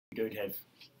You don't have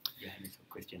Johannes'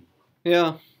 question.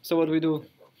 Yeah. So what do we do?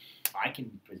 I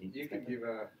can present. You can give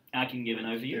a. I can give an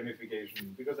overview.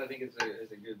 Gamification, because I think it's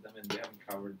a good. I mean, we haven't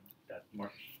covered that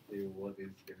much. What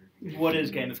is gamification? What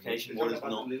is gamification? What is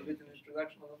not? A little bit in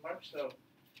introduction, not much. So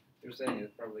you're saying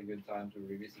it's probably a good time to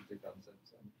revisit the concept.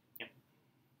 So. Yeah.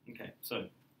 Okay. So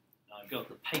I've got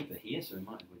the paper here, so we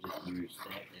might as well just use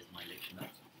that as my lecture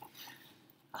notes.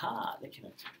 Aha, lecture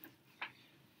notes.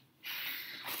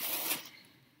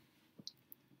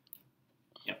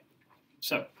 Yep.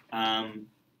 So.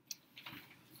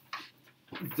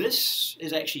 This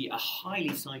is actually a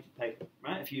highly cited paper,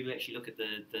 right? If you actually look at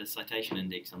the citation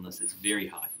index on this, it's very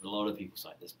high. A lot of people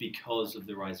cite this because of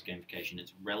the rise of gamification.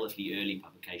 It's relatively early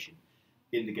publication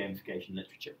in the gamification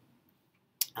literature.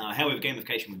 However,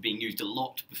 gamification was being used a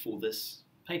lot before this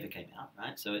paper came out,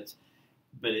 right? So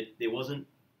there wasn't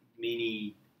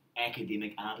many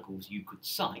academic articles you could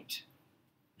cite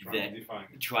that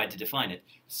tried to define it.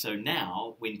 So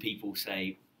now, when people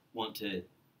want to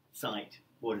cite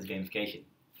what is gamification,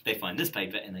 they find this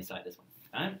paper and they cite this one.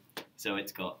 Right? So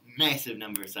it's got massive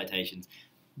number of citations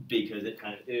because it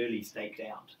kind of early staked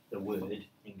out the word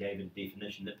and gave it a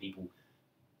definition that people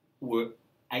were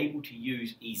able to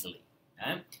use easily.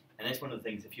 Right? And that's one of the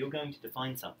things, if you're going to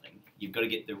define something, you've got to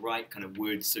get the right kind of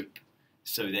word soup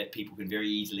so that people can very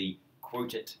easily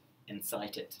quote it and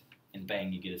cite it, and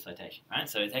bang, you get a citation. Right?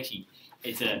 So it's actually,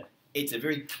 it's a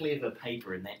very clever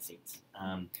paper in that sense.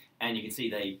 And you can see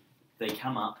they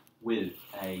come up with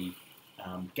a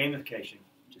gamification,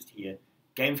 just here.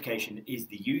 Gamification is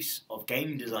the use of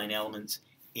game design elements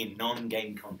in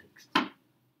non-game context.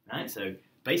 Right? So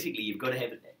basically you've got to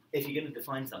have it, if you're going to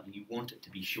define something, you want it to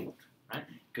be short. Right?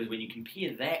 Because when you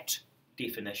compare that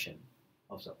definition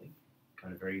of something,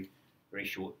 kind of very, very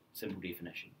short, simple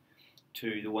definition,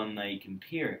 to the one they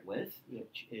compare it with,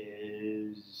 which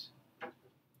is...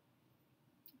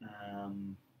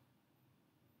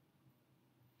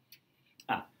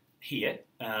 here,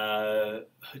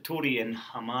 Hattori and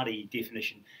Hamadi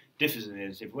definition differs in a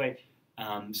different way.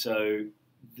 So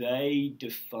they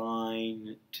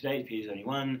define, today it appears only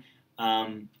one,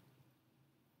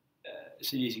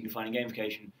 suggesting defining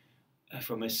gamification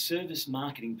from a service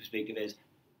marketing perspective as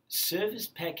service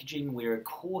packaging where a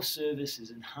core service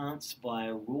is enhanced by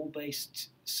a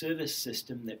rule-based service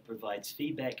system that provides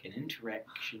feedback and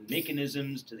interaction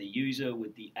mechanisms to the user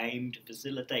with the aim to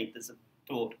facilitate the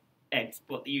support and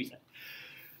support the user.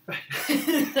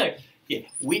 So, yeah,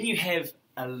 when you have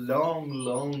a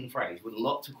long phrase with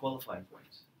lots of qualifying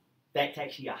points, that's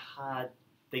actually a hard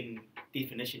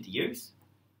definition to use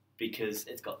because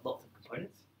it's got lots of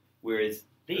components, whereas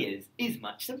theirs is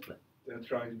much simpler. They're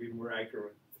trying to be more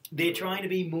accurate. They're trying to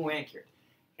be more accurate.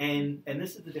 And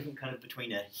this is the difference kind of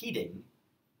between a heading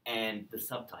and the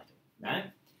subtitle,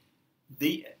 right?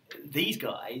 These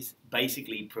guys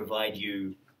basically provide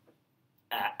you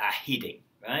a heading,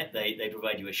 right? They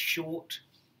provide you a short,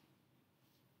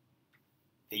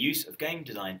 the use of game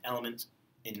design elements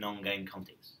in non-game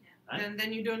context. Yeah. Right? And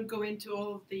then you don't go into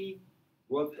all of the...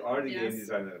 What are the game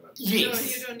design elements?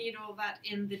 Yes. You don't need all that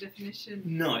in the definition.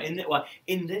 No,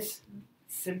 in this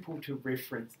simple to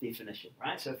reference definition,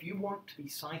 right? So if you want to be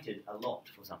cited a lot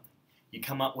for something, you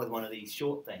come up with one of these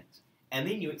short things, and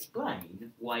then you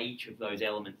explain why each of those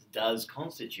elements does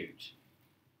constitute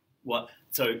what.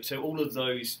 So all of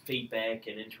those feedback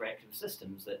and interactive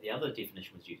systems that the other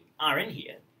definition was using are in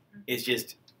here. It's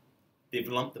just they've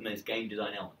lumped them as game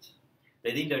design elements.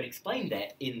 They then don't explain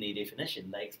that in their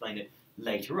definition. They explain it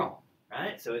later on,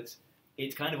 right? So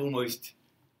it's kind of almost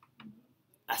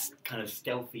a kind of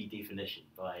stealthy definition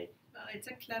by... Well, it's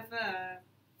a clever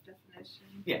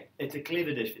definition. Yeah, it's a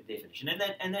clever definition,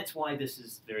 and that's why this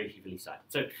is very heavily cited.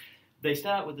 So they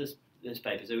start with this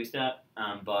paper. So we start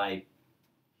by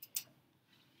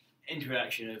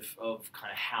introduction of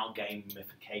kind of how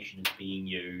gamification is being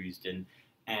used, and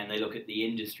they look at the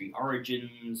industry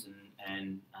origins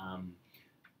and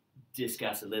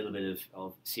discuss a little bit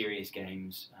of serious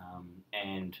games,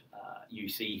 and you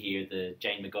see here the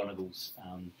Jane McGonigal's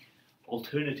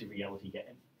alternative reality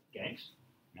games,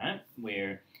 right?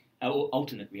 Where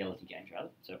alternate reality games,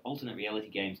 rather. So alternate reality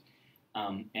games,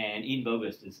 and Ian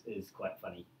Bogus is quite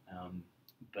funny,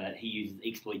 but he uses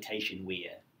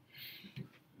exploitationware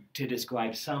to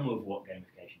describe some of what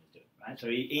gamification is doing, right? So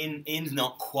Ian's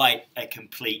not quite a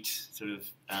complete sort of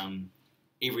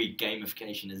every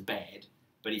gamification is bad,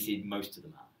 but he said most of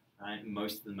them are, right?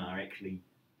 Most of them are actually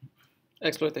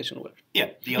Exploitationware.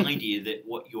 Yeah, the idea that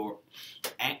what you're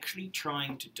actually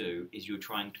trying to do is you're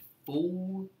trying to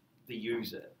fool the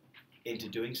user into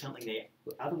doing something they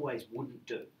otherwise wouldn't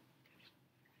do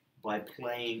by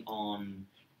playing on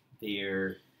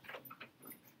their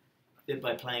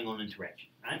by playing on interaction,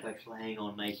 right? By playing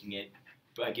on making it,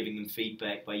 by giving them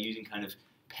feedback, by using kind of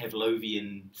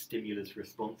Pavlovian stimulus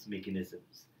response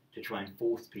mechanisms to try and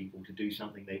force people to do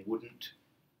something they wouldn't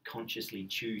consciously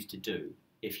choose to do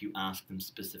if you ask them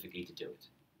specifically to do it,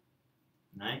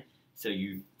 right? So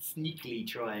you sneakily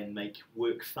try and make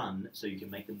work fun so you can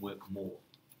make them work more,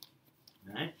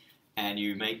 right? And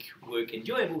you make work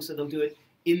enjoyable so they'll do it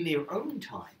in their own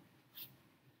time,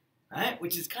 right?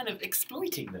 Which is kind of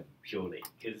exploiting them, surely.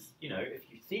 Because, you know, if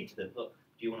you say to them, look,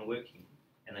 do you want to work here?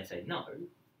 And they say no,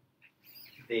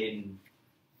 then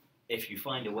if you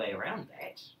find a way around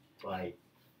that by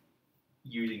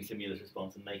using stimulus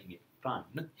response and making it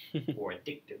fun or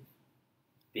addictive,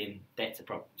 then that's a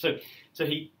problem. So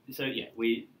they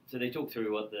talk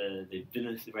through what the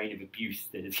villainous reign of abuse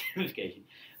that is gamification.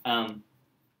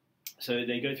 So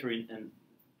they go through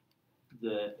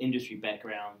the industry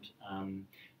background,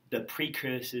 the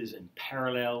precursors and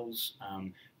parallels,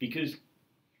 because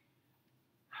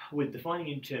with defining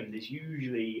a term, there's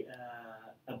usually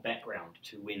a background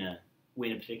to when a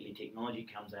particular technology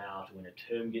comes out, or when a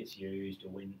term gets used, or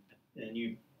when a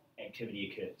new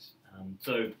activity occurs.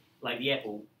 So, like the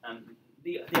Apple,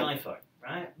 the iPhone,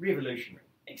 right? Revolutionary.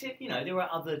 Except, you know, there were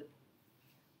other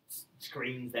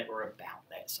screens that were about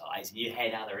that size, and you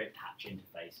had other touch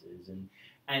interfaces,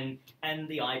 and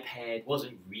the iPad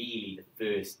wasn't really the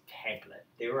first tablet.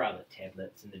 There were other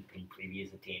tablets in previous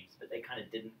attempts, but they kind of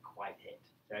didn't quite hit.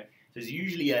 So there's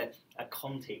usually a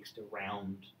context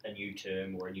around a new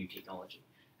term or a new technology.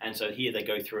 And so here they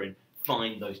go through and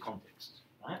find those contexts,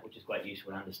 right? Which is quite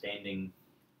useful in understanding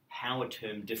how a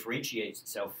term differentiates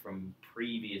itself from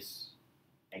previous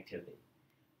activity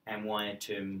and why a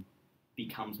term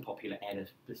becomes popular at a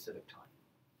specific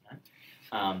time.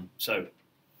 Right? So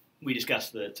they discuss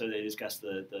the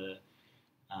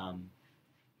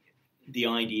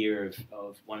idea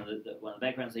of one of the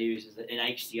backgrounds they use is that in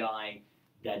HCI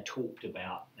they talked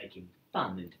about making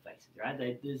fun interfaces, right?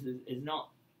 This is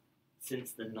not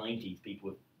since the 90s people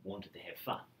have wanted to have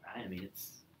fun, right? I mean,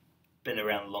 it's been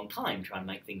around a long time trying to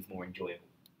make things more enjoyable,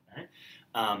 right?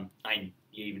 And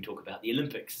you even talk about the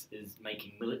Olympics is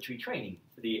making military training.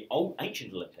 The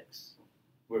ancient Olympics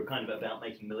were kind of about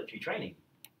making military training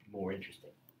more interesting,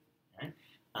 right?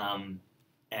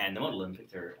 And the modern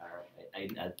Olympics are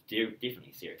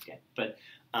definitely a serious game. But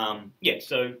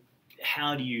so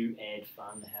how do you add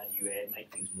fun? How do you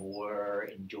make things more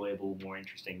enjoyable, more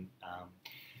interesting?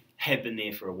 Have been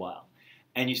there for a while.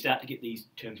 And you start to get these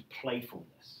terms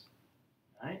playfulness,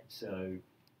 right? So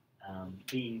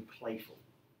being playful,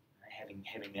 right?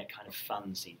 having that kind of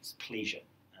fun sense, pleasure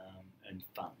and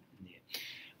fun in there.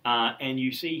 And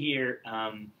you see here,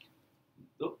 I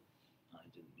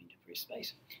didn't mean to press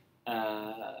space.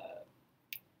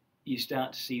 You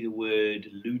start to see the word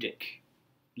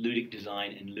ludic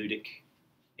design and ludic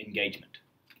engagement,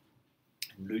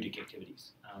 and ludic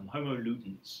activities. Homo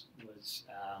Ludens was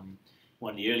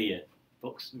one of the earlier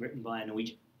books written by a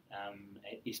Norwegian,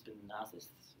 Espen Nathis,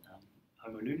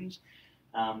 Homo Ludens,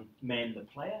 man the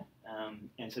player,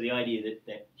 and so the idea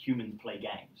that humans play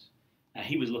games.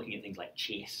 He was looking at things like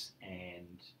chess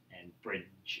and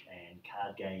bridge and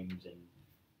card games and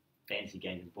fantasy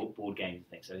games and board games and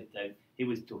things. So he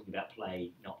was talking about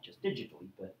play not just digitally,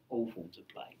 but all forms of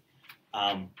play.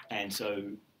 And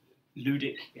so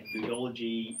ludic and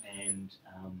ludology and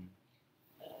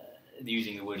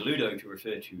using the word ludo to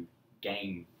refer to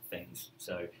game things.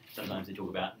 So sometimes they talk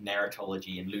about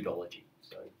narratology and ludology,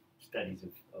 so studies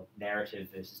of narrative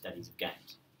versus studies of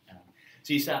games.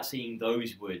 So you start seeing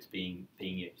those words being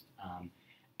used.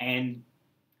 And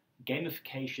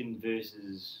gamification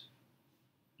versus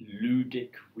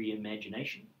ludic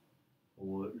reimagination,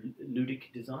 or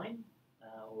ludic design,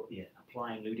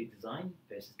 applying ludic design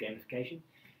versus gamification.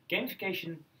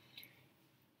 Gamification,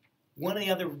 one of the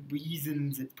other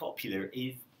reasons it's popular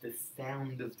is the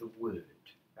sound of the word,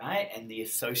 right? And the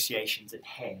associations it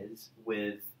has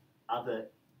with other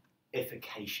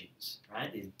ifications,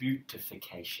 right? There's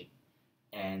beautification,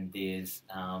 and there's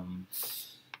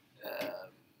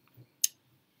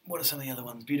what are some of the other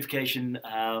ones? Beautification,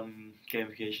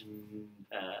 gamification.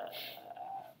 I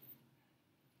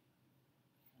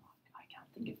can't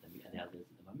think of them the others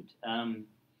at the moment.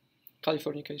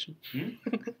 Californication.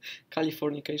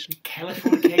 Californication.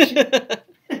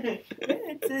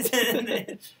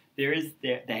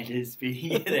 That has been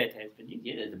used.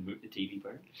 Yeah, there's the TV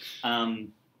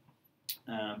program.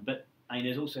 But I mean,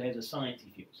 it also has a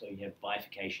sciencey feel. So you have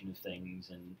bifurcation of things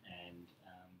and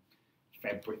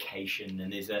fabrication,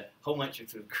 and there's a whole bunch of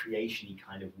sort of creation-y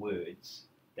kind of words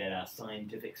that are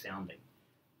scientific sounding.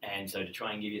 And so to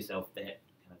try and give yourself that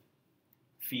kind of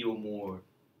feel more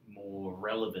more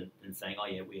relevant than saying, oh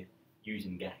yeah, we're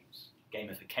using games.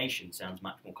 Gamification sounds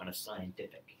much more kind of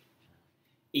scientific,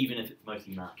 even if it's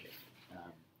mostly marketing,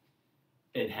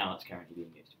 in how it's currently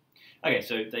being used. Okay,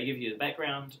 so they give you the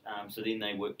background, so then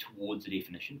they work towards the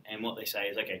definition, and what they say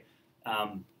is, okay,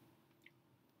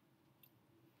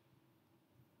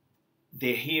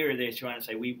 they're trying to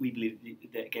say, we believe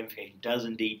that gamification does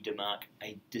indeed demark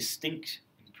a distinct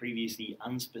and previously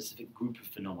unspecific group of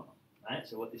phenomena, right?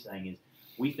 So what they're saying is,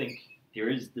 we think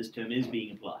this term is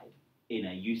being applied in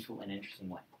a useful and interesting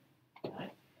way,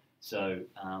 right? So,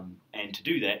 and to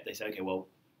do that, they say, okay, well,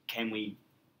 can we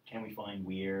find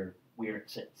where it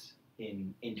sits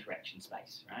in interaction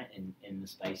space, right? In the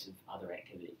space of other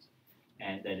activities,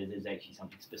 and that it is actually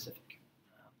something specific.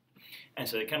 And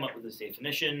so they come up with this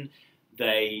definition.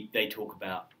 They talk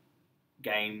about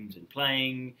games and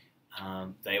playing.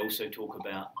 They also talk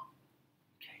about,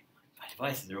 okay, my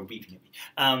devices are all beeping at me.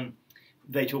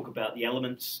 They talk about the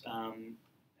elements,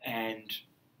 and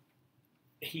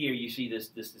here you see this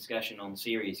discussion on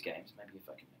serious games. Maybe if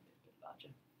I can make that a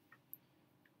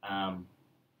bit larger.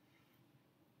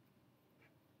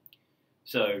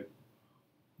 So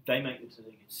they make it so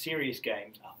that serious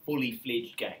games are fully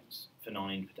fledged games for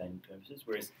non-entertainment purposes,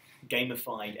 whereas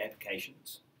gamified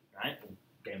applications, right, or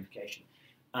gamification,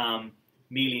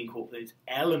 merely incorporates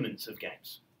elements of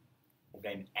games, or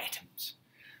game atoms.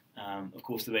 Of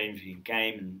course, the range between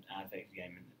game and artifact of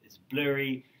game is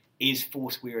blurry. Is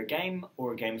Foursquare a game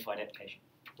or a gamified application?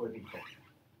 What do you think?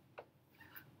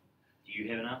 Do you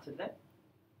have an answer to that?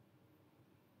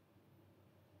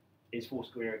 Is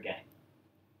Foursquare a game?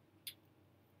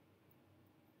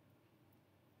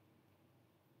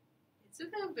 It's a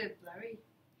little bit blurry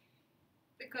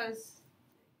because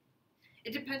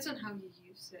it depends on how you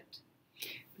use it.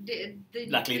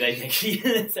 Luckily, they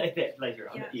actually say that later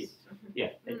on. Yes. Yeah.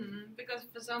 Because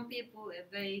for some people, if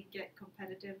they get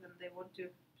competitive and they want to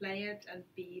play it and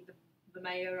be the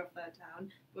mayor of their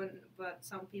town, but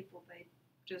some people, they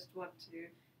just want to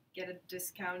get a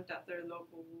discount at their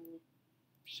local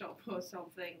shop or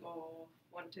something, or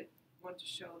want to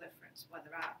show their friends where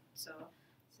they're at. So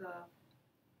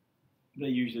they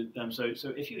use it. So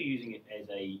if you're using it as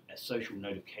a social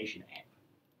notification app,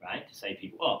 right, to say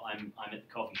people, oh, I'm at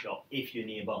the coffee shop. If you're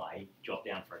nearby, drop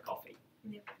down for a coffee.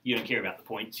 Yep. You don't care about the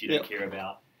points. You don't care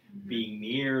about being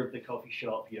near the coffee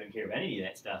shop. You don't care about any of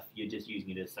that stuff. You're just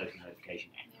using it as a social notification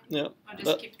app. Yeah. Or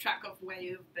just keep track of where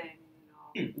you've been.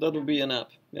 Or... That would be an app.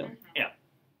 Yeah. Yeah.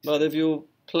 But if you're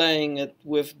playing it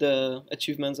with the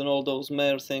achievements and all those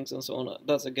mayor things and so on,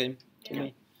 that's a game to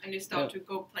me. And you start to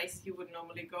go places you would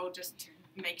normally go just to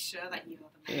make sure that you are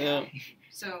the mayor. Yeah.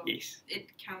 So yes, it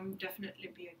can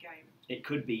definitely be a game. It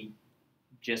could be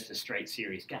just a straight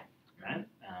serious game, right?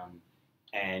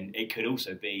 And it could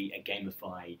also be a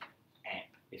gamified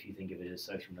app if you think of it as a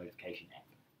social notification app.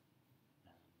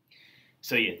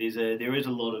 So yeah, there is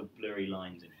a lot of blurry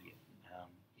lines in here.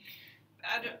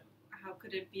 How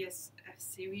could it be a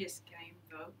serious game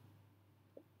though?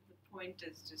 The point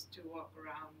is just to walk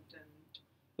around and.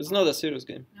 It's not a serious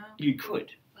game. No. You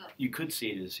could see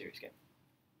it as a serious game.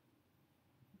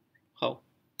 How?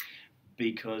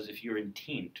 Because if your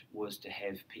intent was to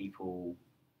have people,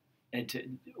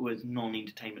 was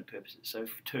non-entertainment purposes. So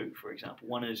two, for example,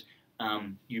 one is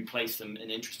you place them in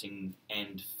interesting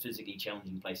and physically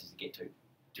challenging places to get to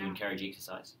encourage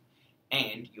exercise,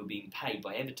 and you're being paid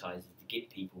by advertisers to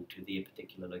get people to their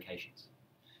particular locations.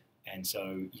 And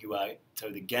so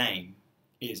the game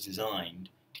is designed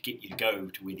to get you to go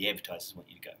to where the advertisers want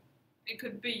you to go. It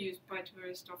could be used by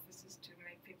tourist officers to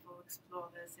make people explore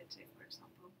their city, for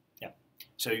example. Yeah.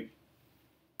 So,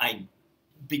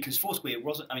 because Foursquare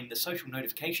wasn't, the social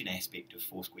notification aspect of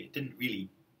Foursquare didn't really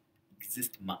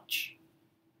exist much.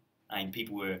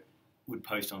 People would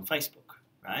post on Facebook,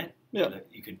 right? Yeah.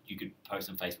 You could post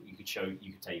on Facebook. You could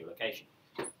say your location.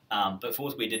 But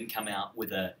Foursquare didn't come out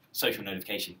with a social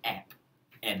notification app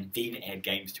and then add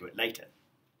games to it later.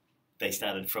 They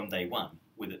started from day one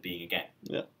with it being a game.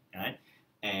 Yeah. Right?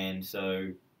 And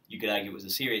so you could argue it was a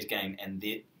serious game, and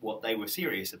what they were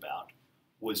serious about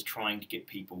was trying to get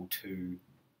people to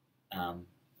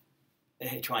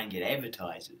try and get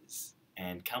advertisers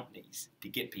and companies to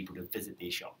get people to visit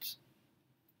their shops.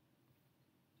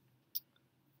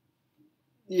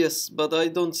 Yes, but I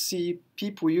don't see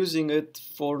people using it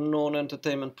for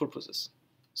non-entertainment purposes.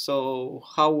 So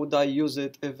how would I use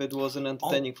it if it wasn't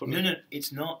entertaining for me? No,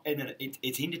 it's not. No,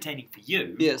 it's entertaining for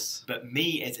you. Yes. But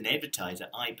me as an advertiser,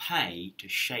 I pay to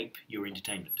shape your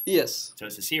entertainment. Yes. So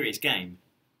it's a serious game,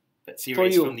 but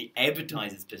serious from the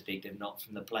advertiser's perspective, not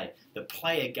from the player. The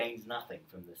player gains nothing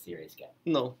from the serious game.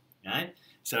 No. Right?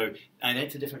 So, and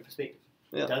that's a different perspective.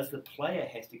 Yeah. Does the player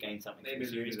has to gain something Maybe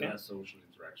from a serious there game? has social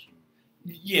interaction.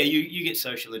 Yeah, you get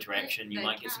social interaction. You They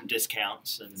might get can. some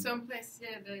discounts, and Some places,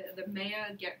 the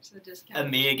mayor gets a discount. a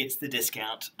mayor gets the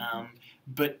discount.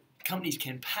 But companies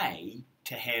can pay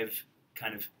to have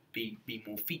kind of be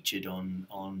more featured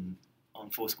on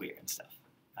Foursquare and stuff,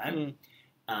 right?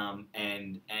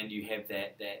 And you have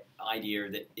that idea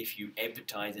that if you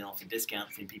advertise and offer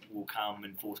discounts, then people will come,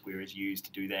 and Foursquare is used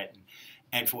to do that,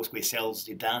 and Foursquare sells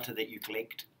the data that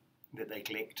they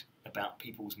collect about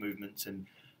people's movements, and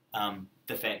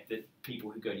the fact that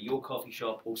people who go to your coffee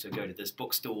shop also go to this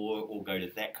bookstore or go to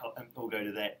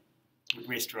that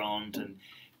restaurant,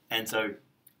 and so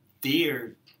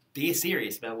they're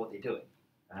serious about what they're doing,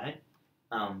 right?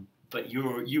 But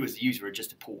you as the user are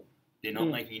just a pawn. They're not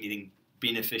making anything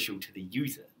beneficial to the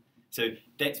user. So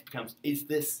that becomes,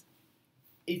 does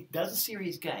a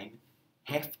serious game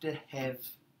have to have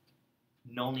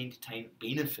non-entertainment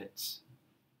benefits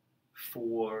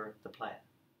for the player?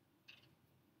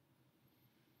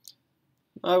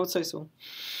 I would say so.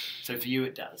 So for you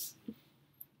it does.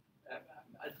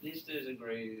 At least there's a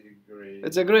gray.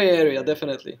 It's a gray area,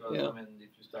 definitely. Because, Yeah. I mean, if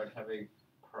you start having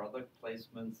product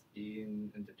placements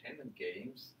in entertainment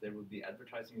games, there would be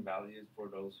advertising values for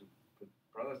those who put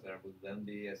products there. Would then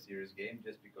be a serious game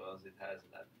just because it has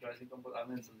an advertising component. I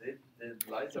mean, so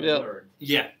the lines are blurred.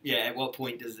 Yeah. At what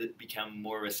point does it become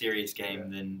more of a serious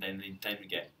game than an entertainment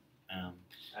game?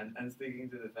 And sticking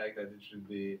to the fact that it should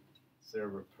be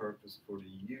serve a purpose for the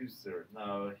user.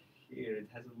 Now here it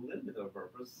has a little bit of a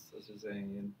purpose, as you're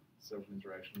saying, in social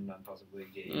interaction and possibly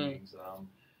gaining some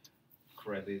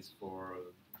credits for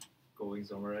going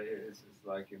somewhere. It's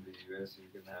like in the US, you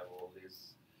can have all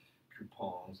these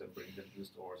coupons and bring them to the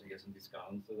stores and get some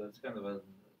discounts. So that's kind of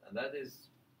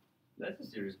that's a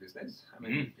serious business. I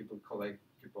mean, people collect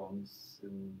coupons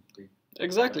in big.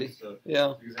 Exactly. So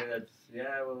Yeah. you say that,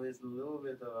 well, it's a little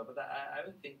bit of, but I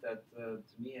would think that, to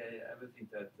me, I would think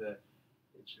that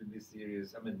it should be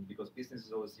serious. I mean, because business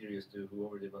is always serious to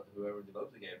whoever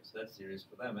developed the game, so that's serious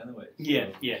for them anyway.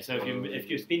 So if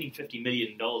you're spending $50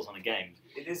 million on a game,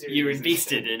 it is you're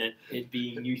business. invested in it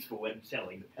being useful and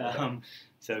selling.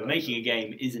 So making a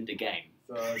game isn't a game.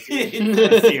 So It's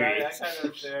serious. I kind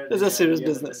of share It's the a serious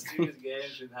idea business. that a serious game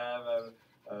should have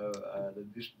an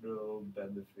additional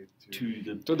benefit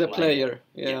To the player.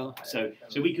 Yeah. So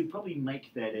we could probably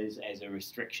make that as a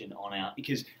restriction on our,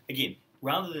 because again,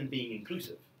 rather than being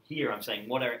inclusive, here I'm saying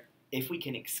if we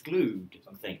can exclude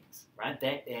some things, right?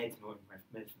 That adds more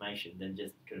information than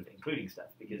just kind of including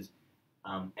stuff, because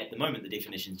at the moment the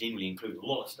definitions generally include a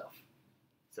lot of stuff.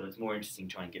 So it's more interesting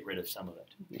to try and get rid of some of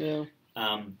it. Yeah.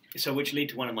 So which led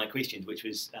to one of my questions, which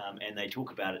was, and they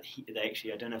talk about it. They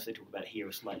actually, I don't know if they talk about it here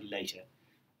or slightly later.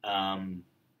 Can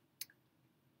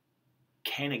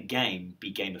a game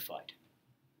be gamified?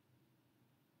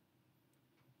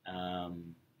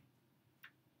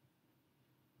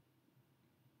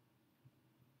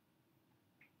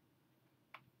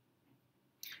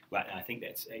 Right, I think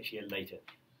that's actually later.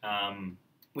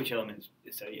 Which elements?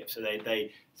 So yeah,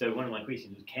 so one of my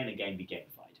questions was, can a game be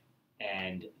gamified?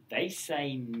 And they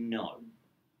say no.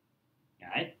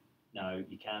 Right? No,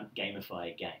 you can't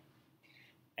gamify a game.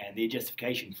 And their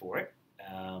justification for it,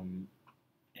 and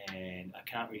I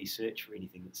can't really search for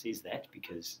anything that says that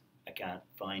because I can't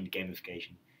find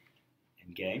gamification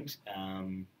in games.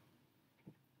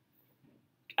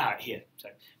 Here. So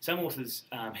some authors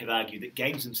have argued that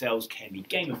games themselves can be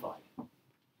gamified.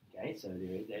 Okay, so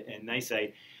and they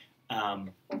say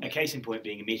a case in point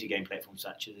being a metagame platform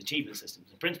such as achievement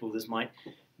systems. In principle, this might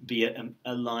be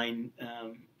a line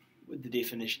with the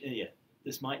definition.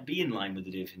 This might be in line with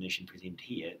the definition presented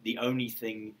here. The only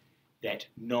thing that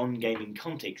non-gaming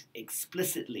context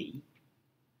explicitly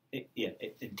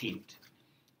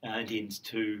intends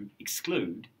to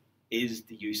exclude is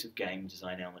the use of game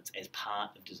design elements as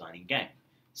part of designing game,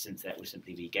 since that would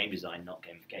simply be game design, not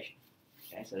gamification.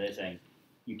 Okay, so they're saying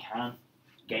you can't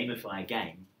gamify a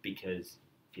game because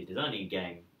if you're designing a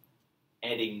game,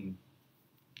 adding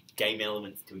game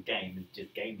elements to a game is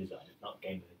just game design. It's not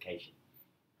gamification.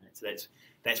 Right, so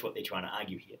that's what they're trying to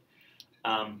argue here.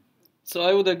 So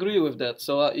I would agree with that.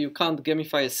 So you can't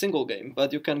gamify a single game,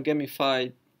 but you can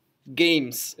gamify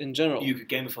games in general. You could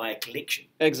gamify a collection.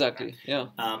 Exactly. Yeah.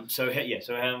 So how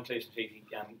I'm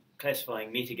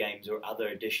classifying metagames or other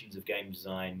additions of game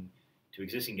design to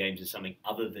existing games as something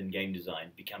other than game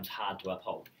design becomes hard to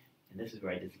uphold, and this is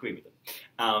where I disagree with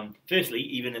them. Firstly,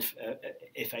 even if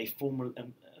a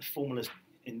formalist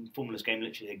game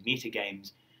literature, like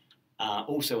metagames are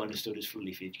also understood as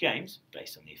fully fledged games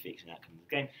based on the effects and outcomes of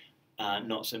the game,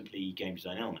 not simply game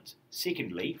design elements.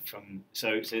 Secondly,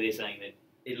 so they're saying that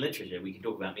in literature, we can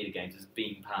talk about metagames as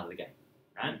being part of the game,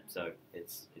 right? So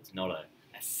it's not a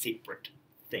separate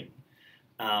thing.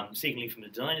 Secondly, from the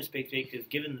designer's perspective,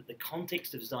 given that the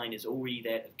context of design is already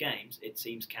that of games, it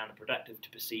seems counterproductive to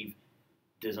perceive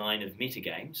design of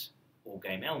metagames or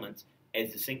game elements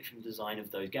as distinct from design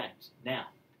of those games. Now,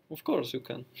 Of course you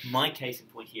can. my case in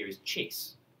point here is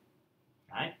chess,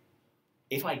 right?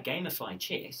 If I gamify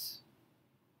chess,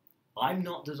 I'm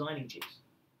not designing chess,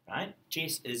 right?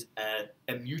 Chess is a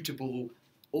immutable,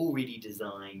 already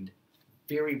designed,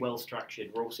 very well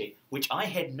structured rule set, which I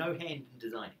had no hand in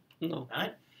designing. No.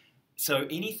 Right? So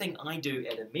anything I do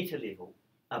at a meta level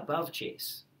above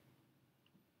chess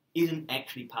isn't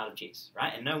actually part of chess,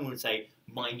 right? And no one would say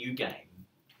my new game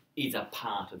is a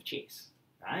part of chess,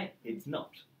 right? It's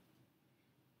not.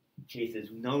 Chess is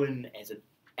known as an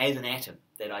atom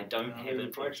that I don't have I'm quite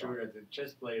influence on. sure that the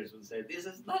chess players would say, this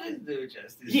is nothing to do with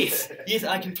chess. Yes,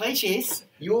 I can play chess.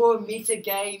 Your meta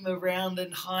game around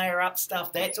and higher up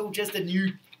stuff, that's all just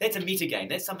that's a meta game.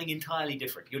 That's something entirely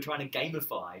different. You're trying to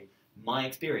gamify my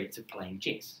experience of playing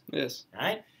chess, Yes.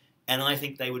 right? And I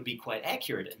think they would be quite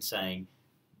accurate in saying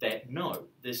that no,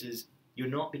 because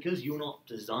you're not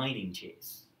designing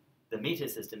chess. The meta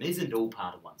system isn't all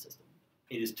part of one system.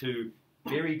 It is two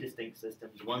very distinct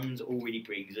systems. One's already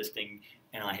pre-existing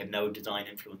and I have no design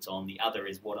influence on. The other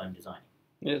is what I'm designing.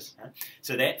 Yes.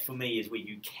 So that, for me, is where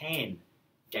you can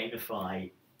gamify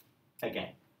a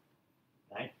game,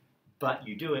 right? But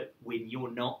you do it when you're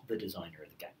not the designer of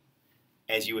the game.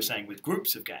 As you were saying with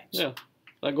groups of games. Yeah.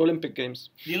 Like Olympic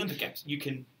Games. The Olympic Games. You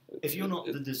can, if you're not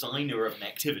the designer of an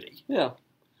activity, Yeah.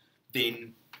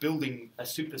 then building a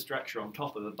superstructure on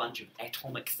top of a bunch of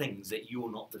atomic things that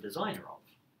you're not the designer of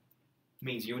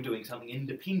means you're doing something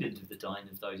independent of the design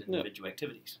of those individual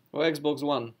activities. Or Xbox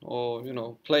One, or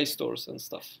Play Stores and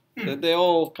stuff. They're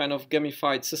all kind of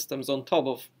gamified systems on top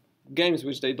of games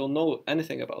which they don't know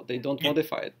anything about. They don't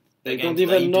modify it. They don't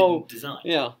even know. Design.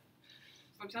 Yeah.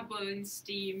 For example, in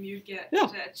Steam, you get Yeah,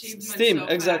 achievements Steam, of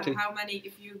exactly. How many,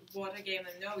 if you bought a game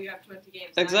and you have 20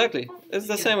 games. Exactly. It's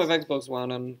the Yes. same with Xbox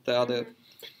One and the other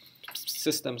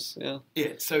systems. Yeah.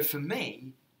 Yeah, so for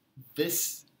me,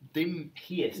 them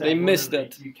here, They missed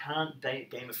that it. you can't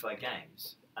gamify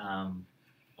games.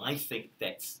 I think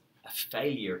that's a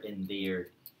failure in their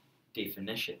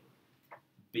definition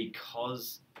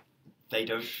because they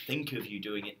don't think of you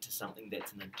doing it to something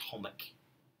that's an atomic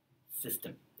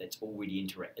system that's already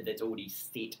that's already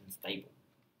set and stable.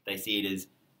 They see it as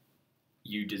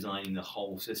you designing the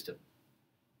whole system.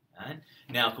 Right?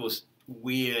 Now, of course,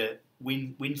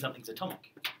 when something's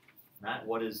atomic, right?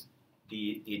 What is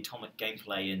the atomic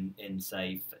gameplay in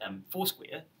say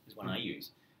Foursquare is one I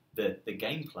use. The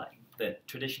gameplay, the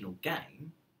traditional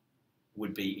game,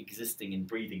 would be existing and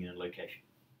breathing in a location.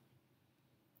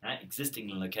 Right? Existing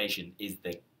in a location is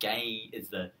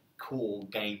the core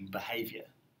game behavior,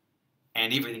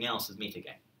 and everything else is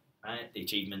metagame. Right? The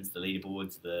achievements, the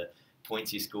leaderboards, the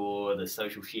points you score, the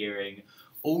social sharing,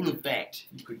 all of that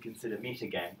you could consider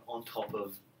metagame on top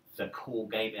of the core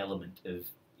game element of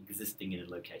existing in a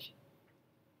location.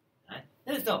 Right?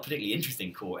 And it's not a particularly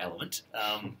interesting core element.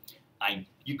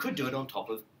 You could do it on top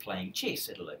of playing chess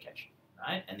at a location.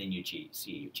 Right? And then you'd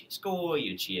see your chess score,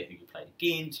 you'd share who you played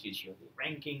against, you'd share your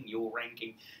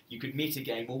ranking. You could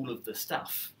metagame all of the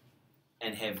stuff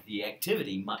and have the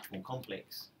activity much more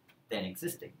complex than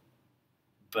existing.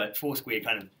 But Foursquare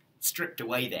kind of stripped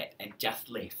away that and just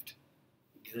left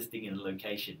existing in a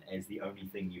location as the only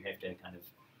thing you have to kind of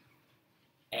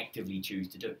actively choose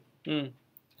to do. Mm.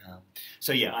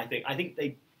 So yeah, I think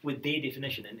they, with their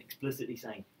definition and explicitly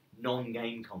saying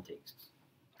non-game contexts,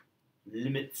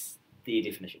 limits their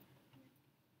definition.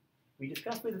 We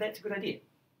discussed whether that's a good idea.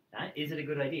 Right? Is it a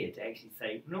good idea to actually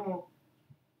say, no,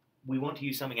 we want to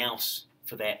use something else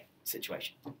for that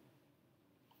situation?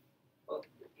 Well,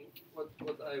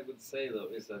 what I would say though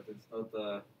is that it's not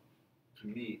to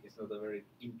me, it's not a very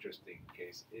interesting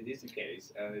case. It is a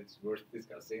case, and it's worth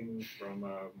discussing from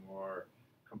a more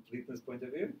completeness point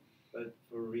of view. But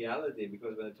for reality,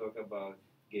 because when I talk about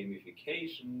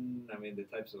gamification, I mean the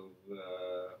types of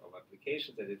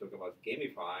applications that they talk about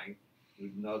gamifying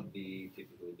would not be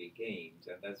typically be games,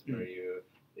 and that's where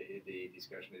the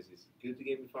discussion is it good to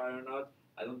gamify or not?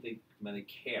 I don't think many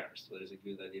cares whether it's a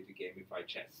good idea to gamify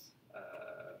chess.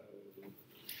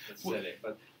 Necessarily,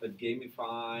 but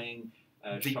gamifying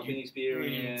shopping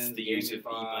experience, the use of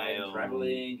email,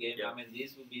 traveling, I mean,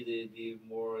 these would be the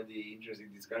more interesting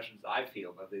discussions I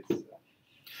feel, but it's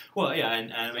well, yeah,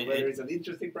 and I mean, whether it's an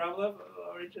interesting problem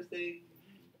or interesting.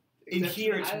 In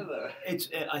here, I don't know. it's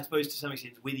I suppose to some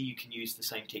extent whether you can use the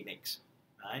same techniques,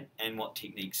 right, and what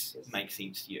techniques make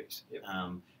sense to use. Yep.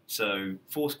 So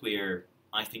Foursquare,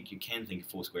 I think you can think of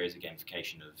Foursquare as a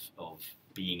gamification of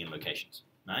being in locations,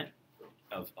 right?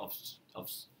 Of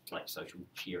like social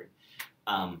sharing.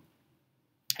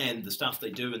 And the stuff they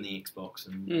do in the Xbox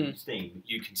and Steam,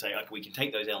 you can say, okay, we can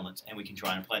take those elements and we can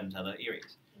try and apply them to other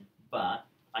areas. But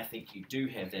I think you do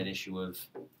have that issue of,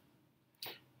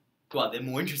 well, there are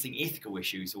more interesting ethical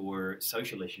issues or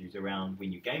social issues around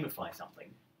when you gamify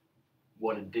something.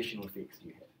 What additional effects do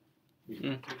you have?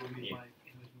 Yeah.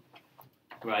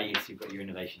 Right, yes, you've got your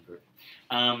innovation group.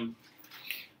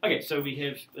 Okay, so we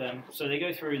have, so they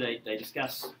go through, they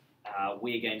discuss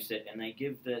where games sit, and they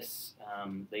give this,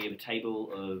 they give a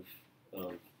table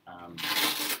of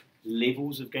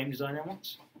levels of game design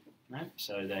elements. Right?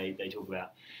 So they talk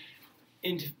about,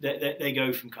 they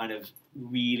go from kind of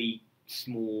really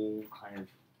small, kind of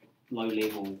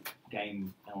low-level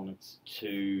game elements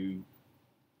to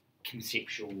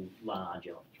conceptual large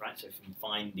elements, right? So from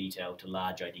fine detail to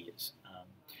large ideas.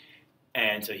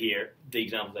 And so here, the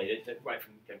example they right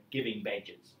from giving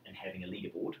badges and having a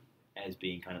leaderboard as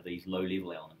being kind of these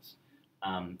low-level elements,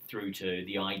 through to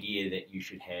the idea that you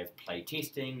should have play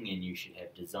testing and you should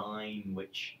have design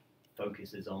which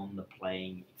focuses on the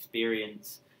playing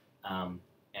experience,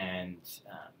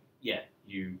 yeah,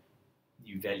 you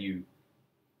value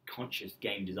conscious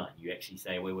game design. You actually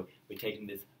say, we're taking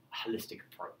this holistic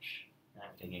approach, right?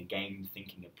 We're taking a game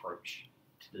thinking approach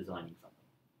to designing something.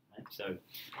 Right? So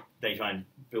they try and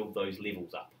build those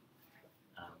levels up.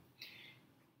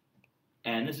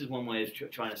 And this is one way of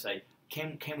trying to say,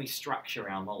 can we structure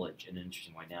our knowledge in an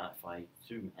interesting way? Now, if I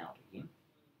zoom out again,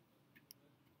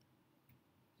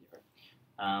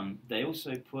 they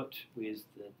also put, there's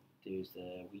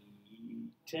the wee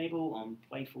table on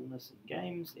playfulness in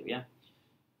games. There we are.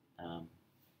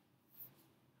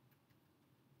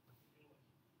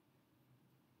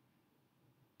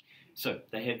 So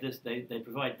they have this. They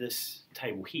provide this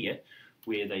table here,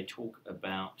 where they talk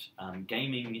about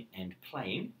gaming and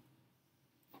playing,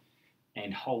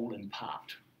 and whole and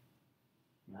part.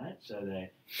 Right. So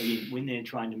when they're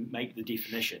trying to make the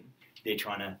definition, they're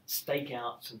trying to stake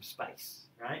out some space,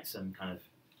 right? Some kind of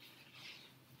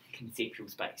conceptual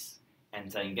space,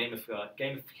 and saying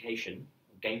gamification,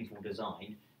 gameful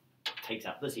design, takes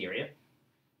up this area,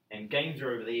 and games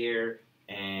are over there,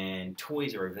 and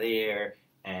toys are over there,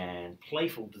 and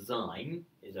playful design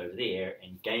is over there,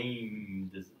 and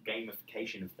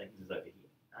gamification of things is over here,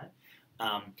 right?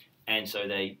 And so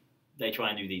they try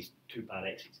and do these two-part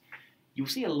axes. You'll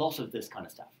see a lot of this kind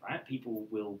of stuff, right? People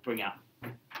will bring up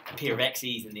a pair of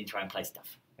axes and then try and play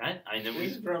stuff, right? I mean,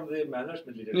 this is from the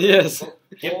management leadership. Yes.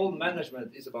 All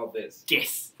management is about this.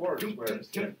 Yes. 4 squares.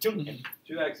 2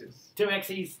 axes. 2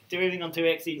 axes. Do everything on 2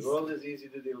 axes. The world is easy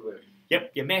to deal with.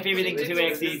 Yep. You map everything to 2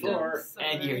 axes, Systems,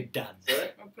 and you're done.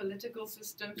 Or political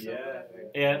systems or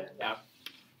whatever. Yeah.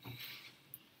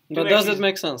 But does it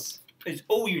make sense? It's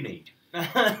all you need.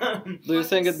 Do you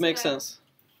think it makes sense?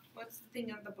 What's the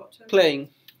thing at the bottom?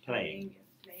 Playing. Playing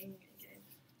again.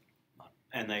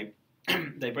 And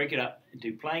they break it up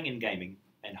into playing and gaming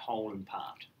and whole and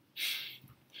part.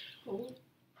 Whole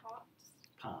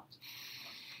Parts.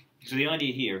 So the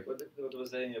idea here. What I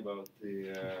was saying about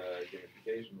the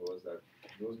gamification was that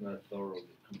it was not thoroughly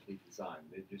complete design.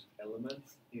 They're just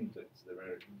elements into it. So there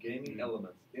were gaming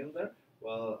elements in there.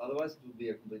 Well, otherwise it would be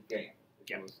a complete game.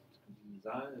 If it was complete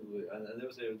design, and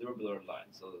there were blurred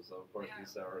lines. So of course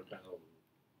these are kind of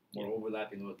more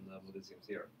overlapping with it seems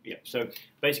here. Yeah. So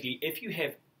basically, if you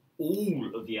have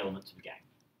all of the elements of a game,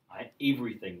 right,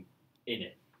 everything in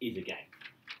it is a game,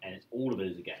 and all of it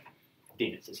is a game,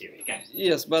 then it's a series of games.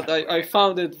 Yes, but I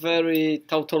found it very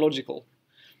tautological.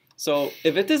 So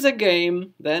if it is a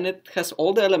game, then it has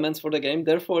all the elements for the game,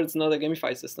 therefore it's not a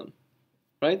gamified system,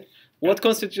 right? What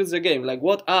constitutes a game? Like,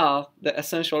 what are the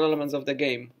essential elements of the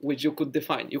game which you could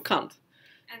define? You can't.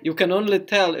 You can only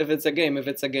tell if it's a game,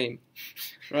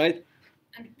 right?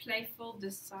 And playful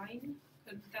design,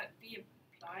 could that be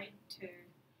applied to...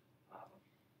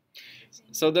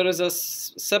 So there is a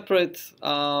separate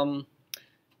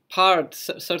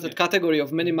certain category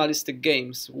of minimalistic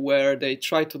games where they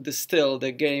try to distill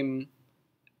the game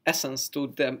essence to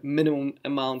the minimum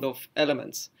amount of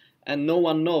elements. And no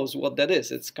one knows what that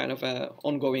is. It's kind of an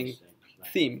ongoing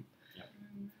theme.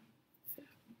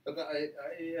 But I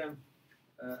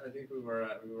think we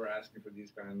were asking for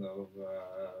these kind of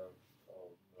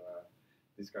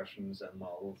discussions and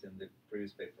models in the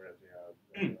previous paper that we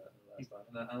had last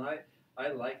time, and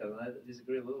I like that, and I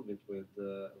disagree a little bit with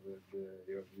your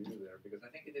view there, because I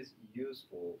think it is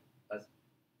useful. As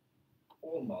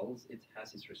all models, it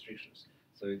has its restrictions,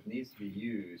 so it needs to be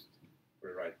used for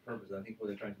the right purpose. I think what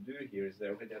they're trying to do here is they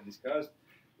have discussed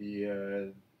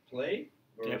the play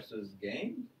versus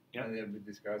game. Yep. And they'll be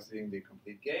discussing the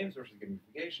complete games versus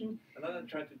gamification, and then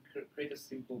try to create a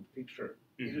simple picture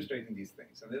illustrating these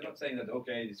things. And they're not saying that,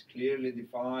 okay, it's clearly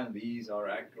defined, these are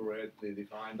accurately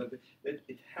defined, but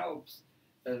it helps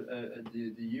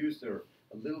the user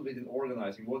a little bit in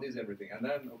organizing what is everything. And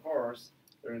then, of course,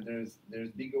 there's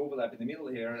big overlap in the middle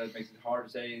here that makes it hard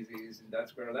to say is that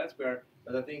square or that square.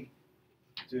 But I think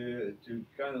to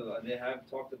kind of, they have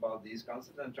talked about these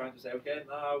concepts and trying to say, okay,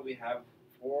 now we have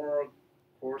 4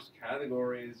 course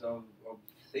categories of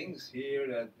things here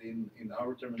that in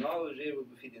our terminology will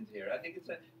fit into here. I think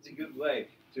it's a good way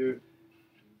to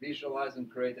visualize and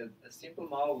create a simple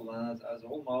model, and as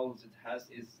all models, it has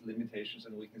its limitations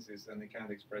and weaknesses, and it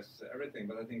can't express everything.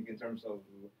 But I think in terms of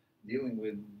dealing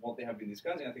with what they have been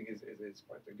discussing, I think it's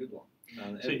quite a good one.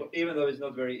 And even though it's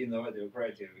not very innovative or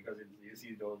creative, because you see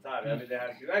it all the time. I mean, they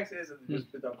have 2 axes and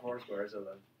just put up 4 squares.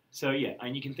 So yeah,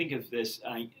 and you can think of this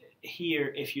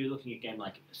here if you're looking at a game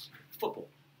like football,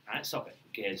 right? Soccer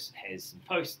has some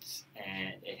posts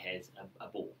and it has a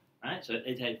ball, right? So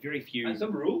it has very few and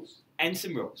some rules,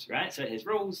 right? So it has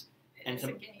rules and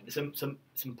It's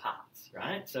some parts,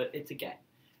 right? So it's a game.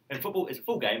 And football is a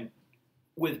full game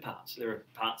with parts. There are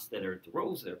parts that are the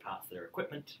rules. There are parts that are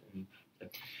equipment. And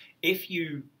if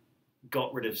you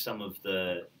got rid of some of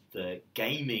the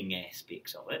gaming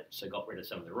aspects of it, so got rid of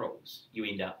some of the rules, you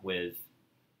end up with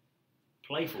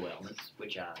playful elements,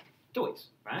 which are toys,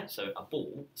 right? So a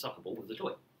ball, soccer ball, is a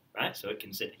toy, right? So it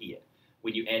can sit here.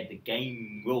 When you add the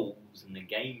game rules and the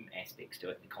game aspects to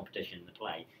it, the competition and the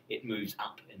play, it moves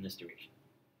up in this direction,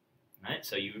 right?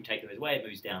 So you take those away, it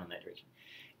moves down in that direction.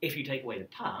 If you take away the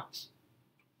parts,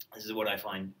 this is what I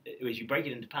find, if you break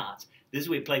it into parts, this is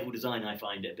where playful design I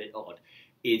find a bit odd,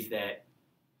 is that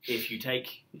if you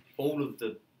take all of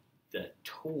the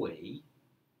toy,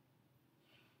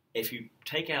 if you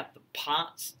take out the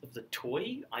parts of the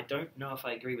toy, I don't know if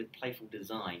I agree with playful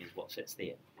design is what sits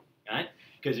there, right?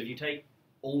 Because if you take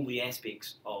all the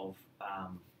aspects of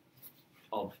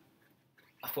a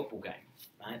football game,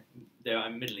 right?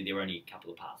 Admittedly, there are only a couple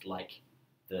of parts, like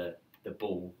the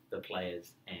ball, the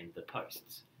players, and the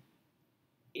posts.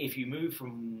 If you move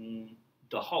from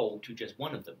the whole to just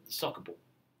one of them, the soccer ball,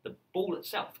 the ball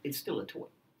itself is still a toy,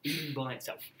 even by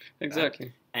itself. Exactly.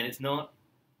 Right? And it's not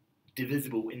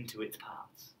divisible into its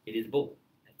parts. It is a ball.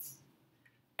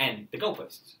 And the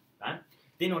goalposts, right?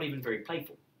 They're not even very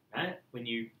playful, right? When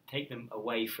you take them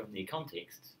away from their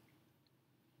context,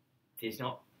 there's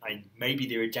not, maybe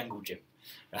they're a jungle gym,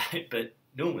 right? But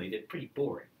normally they're pretty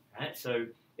boring, right? So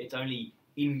it's only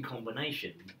in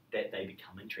combination that they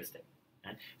become interesting.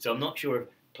 Right? So I'm not sure if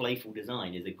playful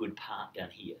design is a good part down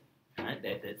here, right?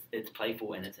 That it's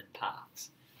playful and it's in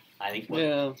parts. I think.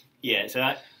 Yeah. So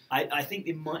I think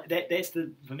that's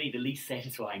for me the least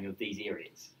satisfying of these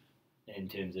areas in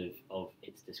terms of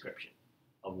its description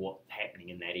of what's happening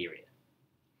in that area.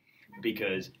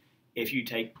 Because if you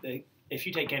take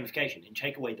gamification and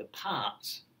take away the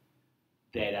parts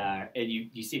that are, and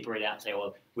you separate out and say,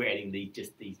 well, we're adding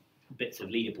these bits of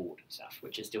leaderboard and stuff,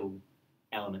 which are still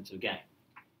elements of game.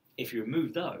 If you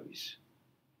remove those,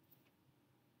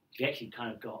 you actually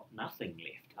kind of got nothing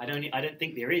left. I don't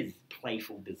think there is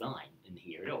playful design in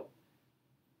here at all,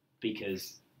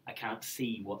 because I can't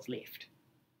see what's left.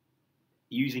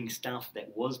 Using stuff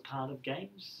that was part of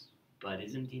games but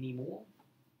isn't anymore.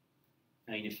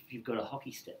 I mean, if you've got a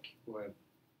hockey stick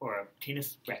or a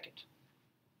tennis racket,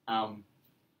 I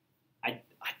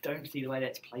don't see the way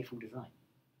that's playful design.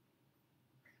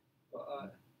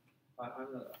 Well,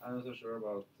 I'm not so sure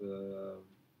about the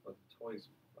toys.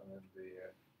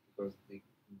 Because the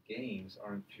games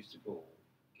aren't physical.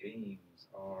 Games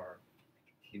are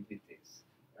activities,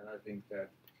 and I think that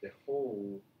the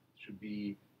whole should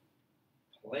be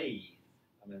played.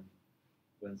 I mean,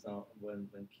 when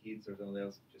kids or someone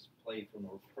else just play for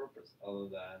no purpose other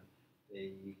than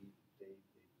they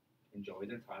enjoy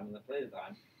their time and they play the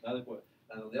time.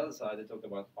 And on the other side, they talk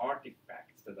about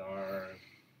artifacts that are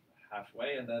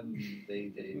halfway, and then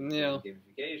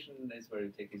gamification is where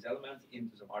you take these elements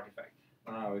into some artifact.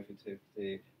 Now, if you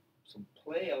take some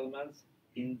play elements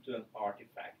into an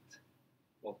artifact,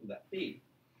 what would that be?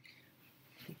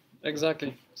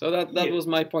 Exactly. So that was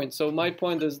my point. So my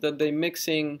point is that they're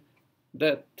mixing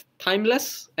the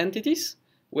timeless entities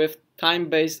with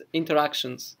time-based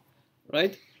interactions,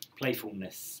 right?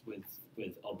 Playfulness with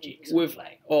objects, with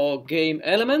play, or game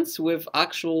elements with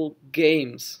actual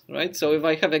games, right? So if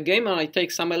I have a game and I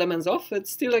take some elements off,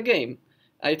 it's still a game.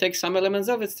 I take some elements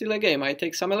off, it's still a game. I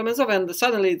take some elements off, and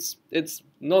suddenly it's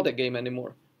not a game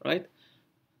anymore, right?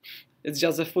 It's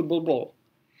just a football ball.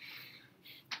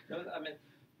 No, I mean,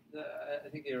 I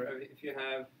think if you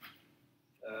have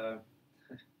uh,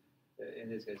 in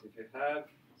this case, if you have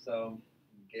some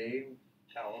game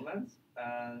elements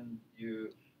and you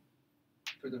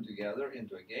put them together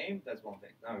into a game, that's one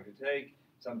thing. Now, if you take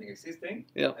something existing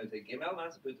and you take game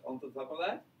elements, put on top of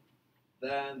that,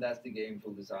 then that's the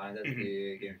gameful design, that's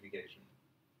the gamification.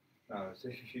 Now, so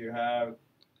if you have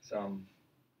some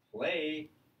play,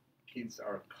 kids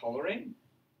are coloring.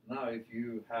 Now, if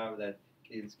you have that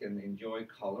kids can enjoy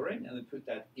coloring and then put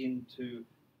that into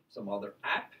some other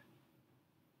app,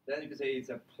 then you can say it's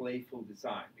a playful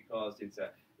design because it's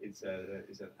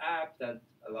an app that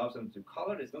allows them to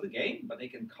color. It's not a game, but they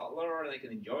can color and they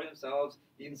can enjoy themselves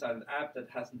inside an app that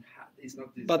is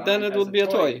not designed. But then it would be a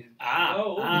toy.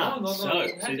 No. It doesn't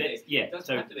have to be. It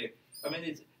doesn't have to be. I mean,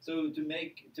 it's so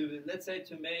let's say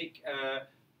to make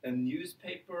a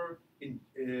newspaper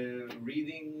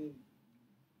reading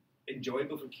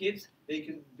enjoyable for kids, they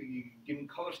can be given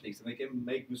color sticks and they can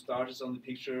make moustaches on the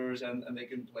pictures and they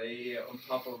can play on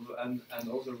top of and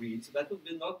also read. So that would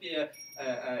not be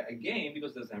a game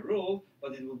because there's no rule,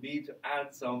 but it will be to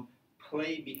add some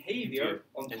play behavior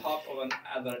on top of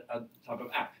type of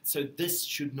app. So this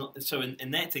should not. So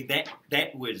in that thing,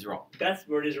 that word is wrong. That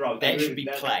word is wrong. That should be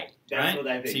play. That's right? what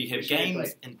I think. So you have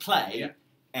games and play,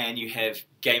 and you have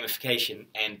gamification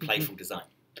and playful design.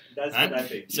 That's right? what I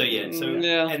think. So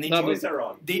yeah, and then toys are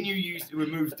wrong. Then you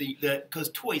remove the because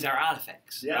toys are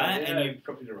artifacts, right? And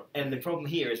completely wrong. And the problem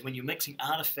here is when you're mixing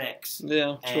artifacts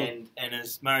and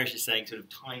as Marius is saying, sort of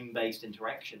time-based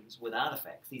interactions with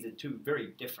artifacts. These are two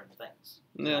very different things.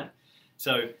 Yeah. Right?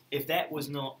 So if that was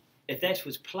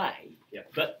play,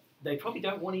 but they probably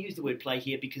don't want to use the word play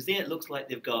here because there it looks like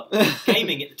they've got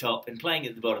gaming at the top and playing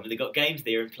at the bottom, and they've got games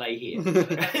there and play here.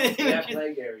 Yeah,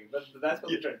 play gaming, but that's what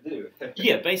they're trying to do.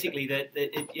 Yeah, basically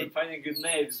finding good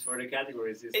names for the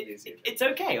categories is easy. It's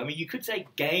okay. I mean, you could say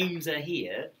games are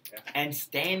here and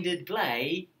standard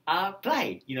play are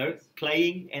play. You know,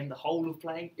 playing and the whole of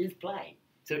playing is play.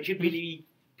 So it should really be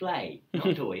play,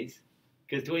 not toys,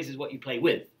 because toys is what you play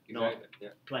with, not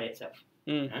play itself.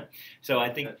 Mm. So I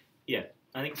think,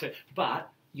 I think so. But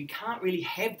you can't really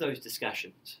have those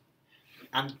discussions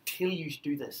until you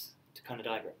do this kind of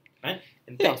diagram, right?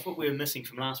 And that's what we were missing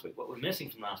from last week. What we're missing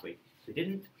from last week, we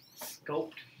didn't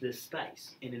sculpt this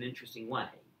space in an interesting way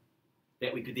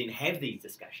that we could then have these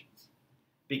discussions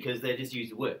because they just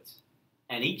used the words.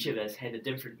 And each of us had a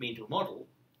different mental model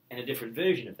and a different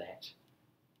version of that.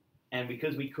 And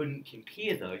because we couldn't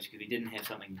compare those, because we didn't have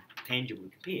something tangible to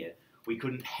compare, we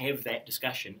couldn't have that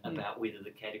discussion about whether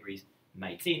the categories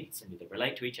made sense and do they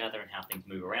relate to each other and how things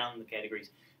move around the categories.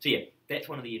 So that's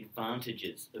one of the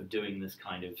advantages of doing this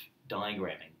kind of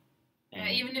diagramming. And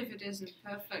even if it isn't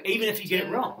perfect. Even if you get it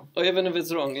wrong. Or even if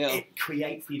it's wrong, it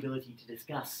creates the ability to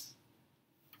discuss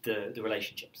the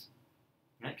relationships,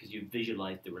 right? Because you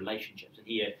visualize the relationships. And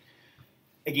here,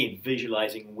 again,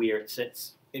 visualizing where it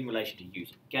sits in relation to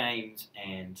using games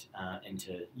and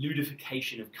into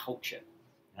ludification of culture.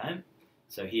 Right?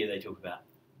 So here they talk about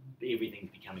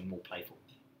everything's becoming more playful.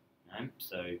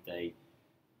 So they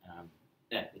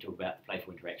talk about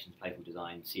playful interactions, playful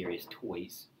design, serious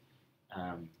toys,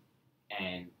 and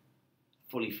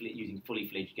using fully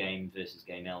fledged game versus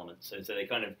game elements. So they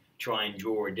kind of try and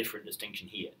draw a different distinction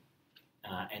here,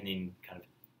 and then kind of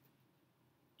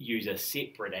use a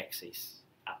separate axis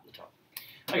up the top.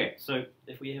 Okay, so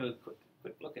if we have a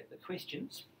quick look at the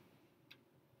questions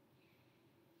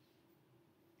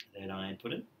that I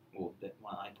put in, or that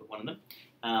I put one of them.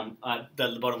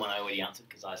 The bottom one I already answered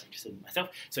because I was interested in myself.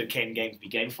 So can games be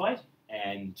gamified?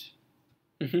 And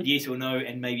yes or no,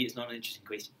 and maybe it's not an interesting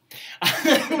question.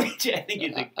 Which I think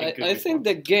is a good I think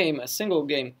the game, a single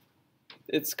game,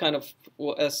 it's kind of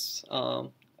as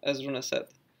Rune said.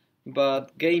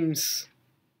 But games,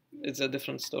 it's a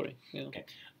different story. Yeah. Okay.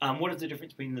 What is the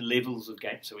difference between the levels of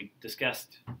games? So we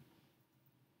discussed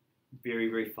very,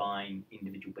 very fine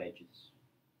individual badges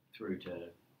through to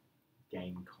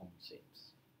game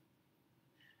concepts.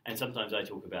 And sometimes I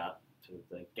talk about sort of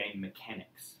the game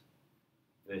mechanics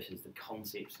versus the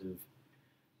concepts of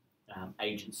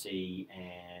agency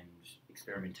and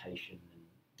experimentation, and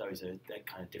those are that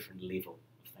kind of different level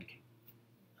of thinking.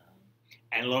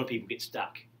 And a lot of people get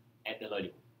stuck at the low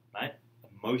level, right?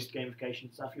 Most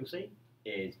gamification stuff you'll see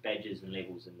is badges and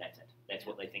levels, and that's it. That's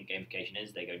what they think gamification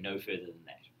is. They go no further than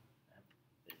that.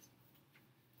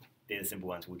 They're the simple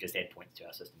ones. We'll just add points to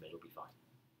our system. It'll be fine.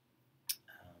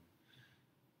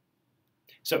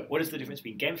 So what is the difference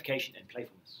between gamification and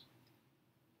playfulness?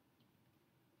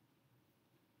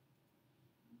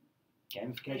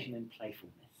 Gamification and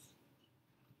playfulness.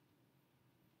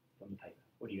 From the paper.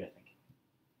 What do you guys think?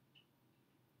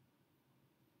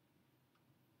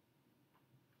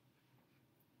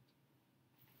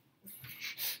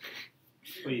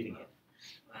 What do you think?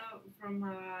 Well, from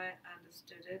how I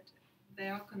understood it, they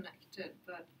are connected,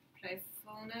 but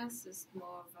playfulness is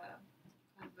more of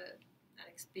a kind of an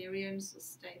experience, a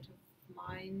state of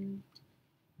mind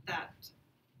that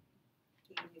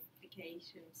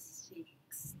gamification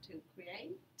seeks to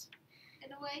create,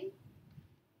 in a way.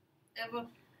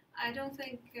 Well, I don't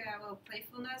think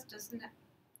playfulness doesn't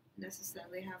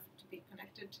necessarily have to be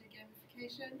connected to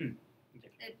gamification. Okay.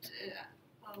 It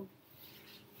well,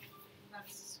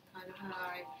 that's kind of how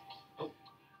I.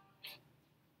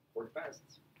 For the past.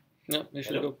 No, we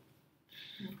should Hello? go.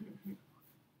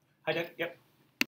 Hi, Doug. Yep.